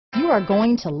are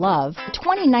going to love the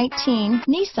 2019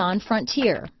 Nissan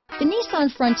Frontier. The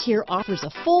Nissan Frontier offers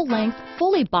a full-length,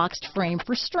 fully boxed frame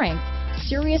for strength,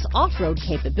 serious off-road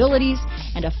capabilities,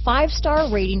 and a 5-star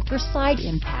rating for side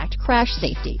impact crash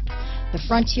safety. The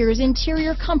Frontier's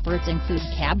interior comforts include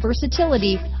cab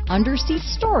versatility, under-seat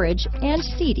storage, and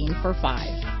seating for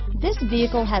 5. This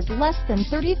vehicle has less than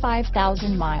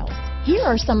 35,000 miles. Here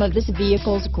are some of this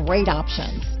vehicle's great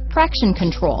options: traction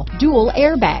control, dual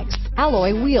airbags,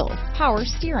 alloy wheels, power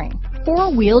steering,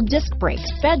 4-wheel disc brakes,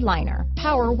 bed liner,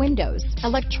 power windows,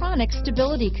 electronic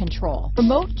stability control,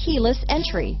 remote keyless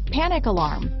entry, panic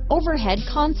alarm, overhead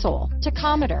console,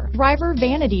 tachometer, driver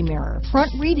vanity mirror,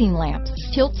 front reading lamps,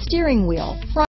 tilt steering wheel, front